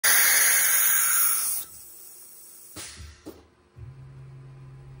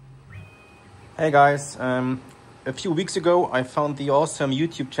Hey guys, a few weeks ago I found the awesome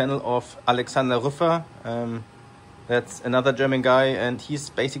YouTube channel of Alexander Rüffer. That's another German guy, and he's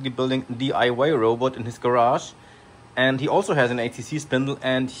basically building a DIY robot in his garage. And he also has an ATC spindle,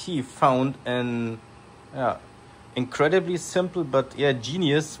 and he found an incredibly simple but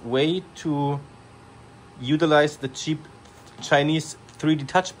genius way to utilize the cheap Chinese 3D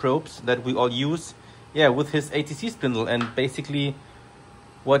touch probes that we all use with his ATC spindle. And basically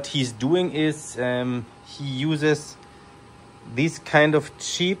what he's doing is he uses these kind of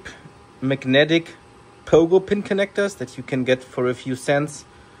cheap magnetic pogo pin connectors that you can get for a few cents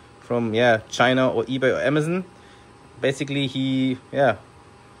from China or eBay or Amazon. Basically he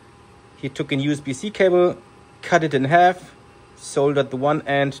took an USB-C cable, cut it in half, soldered the one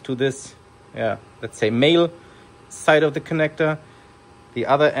end to this let's say male side of the connector. The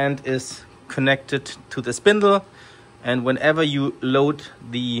other end is connected to the spindle, and whenever you load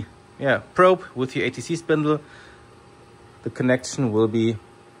the probe with your ATC spindle, the connection will be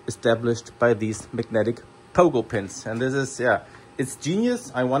established by these magnetic pogo pins. And this is it's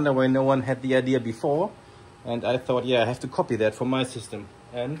genius. I wonder why no one had the idea before, and I thought I have to copy that for my system.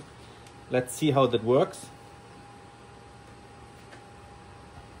 And let's see how that works.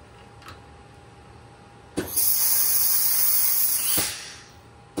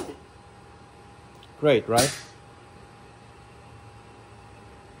 Great, right?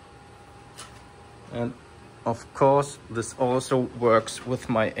 And of course this also works with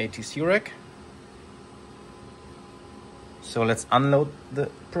my ATC rack. So let's unload the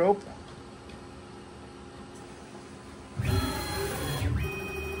probe.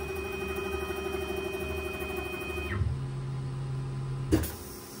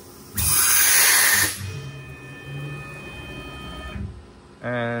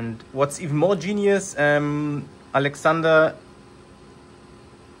 And what's even more genius, Alexander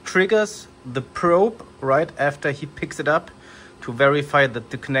triggers the probe right after he picks it up to verify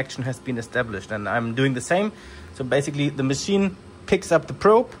that the connection has been established. And I'm doing the same. So basically the machine picks up the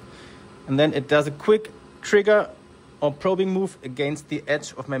probe, and then it does a quick trigger or probing move against the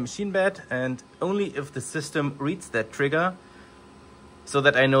edge of my machine bed. And only if the system reads that trigger, so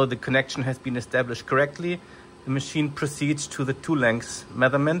that I know the connection has been established correctly, the machine proceeds to the tool length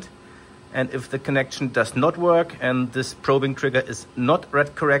measurement. And if the connection does not work and this probing trigger is not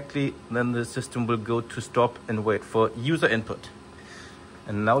read correctly, then the system will go to stop and wait for user input.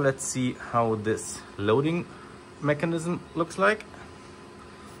 And now let's see how this loading mechanism looks like.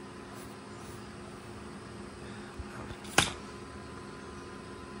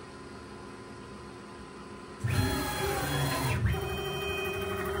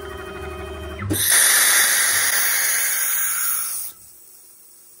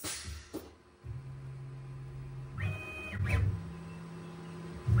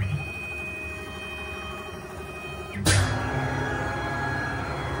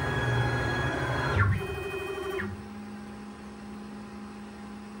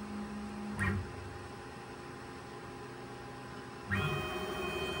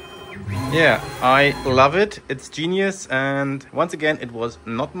 I love it. It's genius. And once again, it was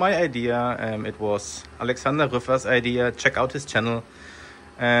not my idea. It was Alexander Rüffer's idea. Check out his channel.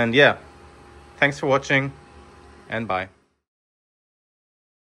 And thanks for watching, and bye.